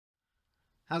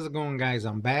How's it going, guys?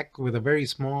 I'm back with a very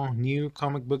small new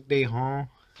comic book day haul.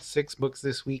 6 books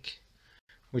this week,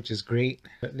 which is great.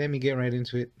 But let me get right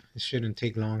into it. It shouldn't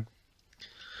take long.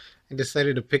 I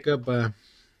decided to pick up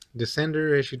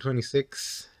Descender issue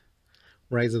 26,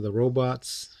 Rise of the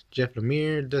Robots, Jeff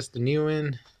Lemire, Dustin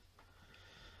Nguyen.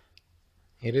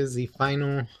 It is the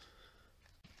final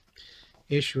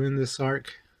issue in this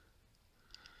arc,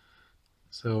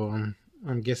 so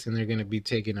I'm guessing they're going to be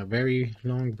taking a very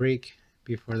long break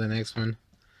before the next one.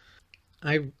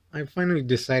 I finally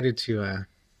decided to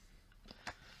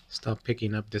stop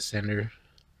picking up Descender.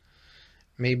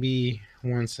 Maybe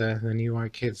once the new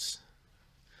arc hits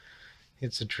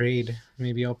a trade,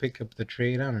 maybe I'll pick up the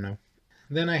trade. I don't know.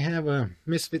 Then I have a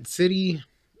Misfit City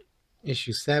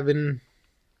issue 7,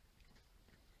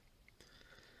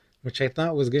 which I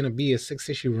thought was going to be a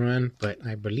 6-issue run, but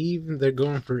I believe they're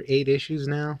going for 8 issues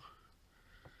now.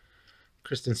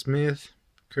 Kristen Smith,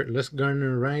 Kurt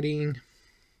Lustgartner writing,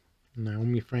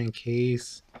 Naomi Frank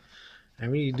Case. I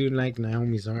really do like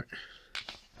Naomi's art.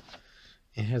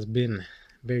 It has been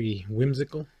very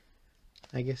whimsical,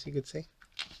 I guess you could say.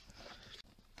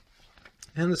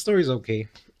 And the story's okay.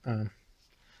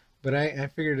 But I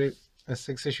figured a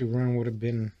 6-issue run would have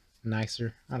been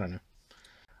nicer. I don't know.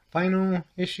 Final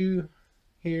issue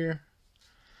here.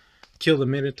 Kill the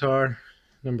Minotaur,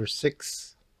 number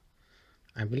 6.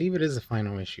 I believe it is the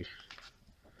final issue.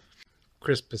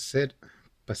 Chris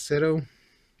Paceto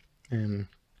and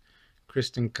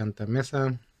Kristen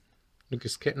Cantamessa.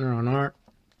 Lucas Kettner on art.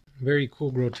 Very cool,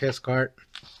 grotesque art.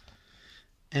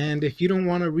 And if you don't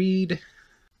want to read,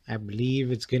 I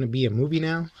believe it's going to be a movie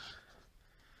now.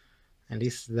 At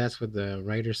least that's what the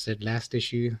writer said last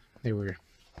issue. They were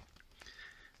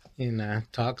in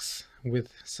talks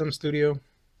with some studio.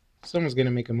 Someone's going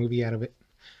to make a movie out of it.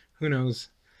 Who knows?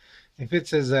 If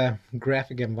it's as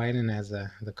graphic and violent as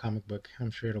the comic book, I'm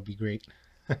sure it'll be great.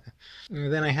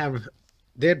 Then I have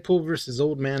Deadpool vs.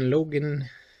 Old Man Logan,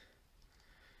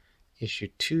 issue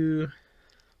 2.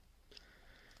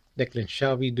 Declan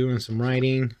Shalvey doing some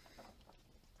writing.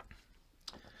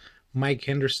 Mike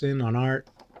Henderson on art.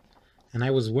 And I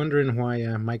was wondering why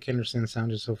Mike Henderson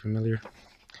sounded so familiar.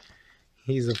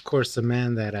 He's, of course, the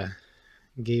man that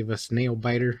gave us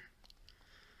Nailbiter.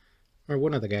 Or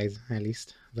one of the guys, at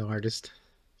least. The artist.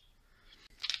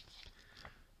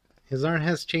 His art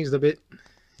has changed a bit.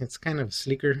 It's kind of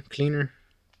sleeker, cleaner.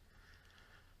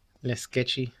 Less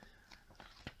sketchy.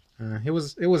 It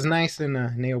was nice in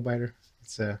Nailbiter.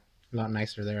 It's a lot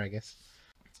nicer there, I guess.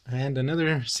 And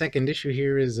another second issue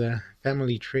here is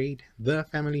Family Trade. The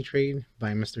Family Trade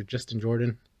by Mr. Justin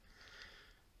Jordan.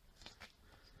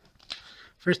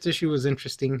 First issue was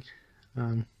interesting.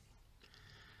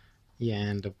 Yeah,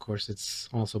 and of course it's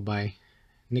also by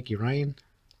Nick Ryan,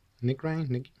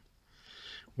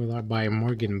 with art by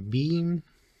Morgan Bean.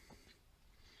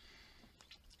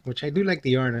 Which I do like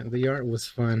the art. The art was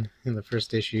fun in the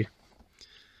first issue.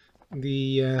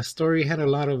 The story had a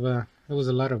lot of it was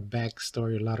a lot of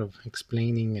backstory, a lot of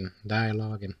explaining and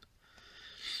dialogue, and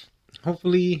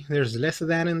hopefully there's less of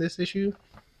that in this issue.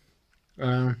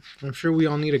 I'm sure we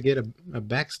all need to get a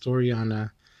backstory on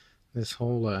this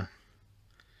whole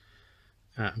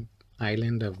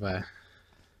island of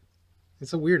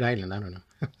it's a weird island. I don't know.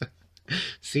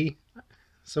 See,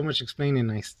 so much explaining.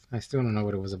 I still don't know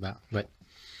what it was about, but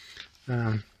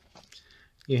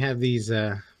you have these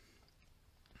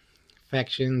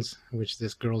factions which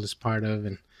this girl is part of,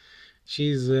 and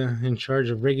she's in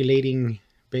charge of regulating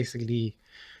basically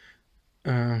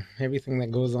everything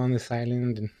that goes on this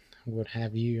island and what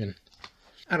have you. And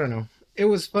I don't know, it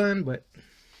was fun, but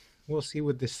we'll see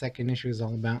what this second issue is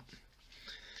all about.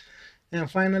 And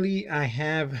finally, I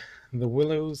have The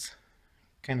Willows.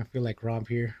 Kind of feel like Rob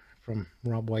here from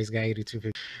Rob Wise Guy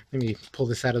 8250. Let me pull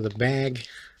this out of the bag.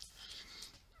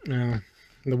 The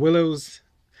Willows.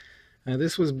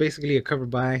 This was basically a cover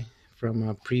buy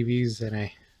from previews that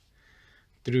I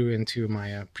threw into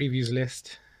my previews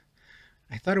list.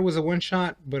 I thought it was a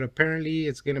one-shot, but apparently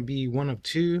it's going to be one of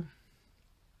 2.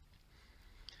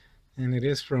 And it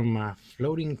is from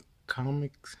Floating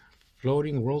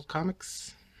World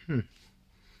Comics.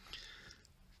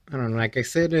 I don't know, like I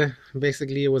said,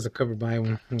 basically it was a cover buy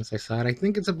once I saw it. I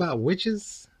think it's about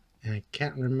witches, and I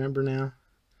can't remember now.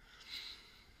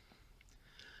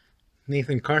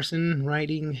 Nathan Carson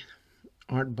writing,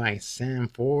 art by Sam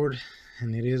Ford,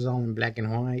 and it is all in black and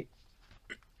white.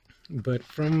 But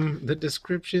from the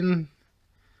description,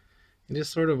 it is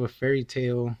sort of a fairy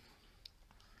tale,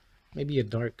 maybe a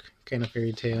dark kind of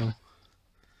fairy tale.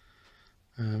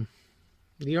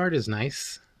 The art is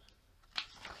nice.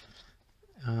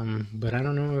 But I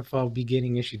don't know if I'll be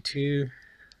getting issue 2.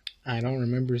 I don't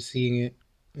remember seeing it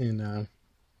in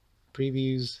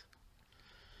previews,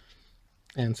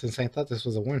 and since I thought this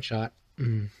was a one shot,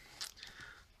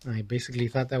 I basically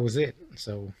thought that was it.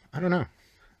 So I don't know,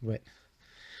 but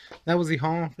that was the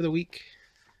haul for the week.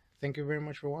 Thank you very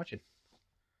much for watching.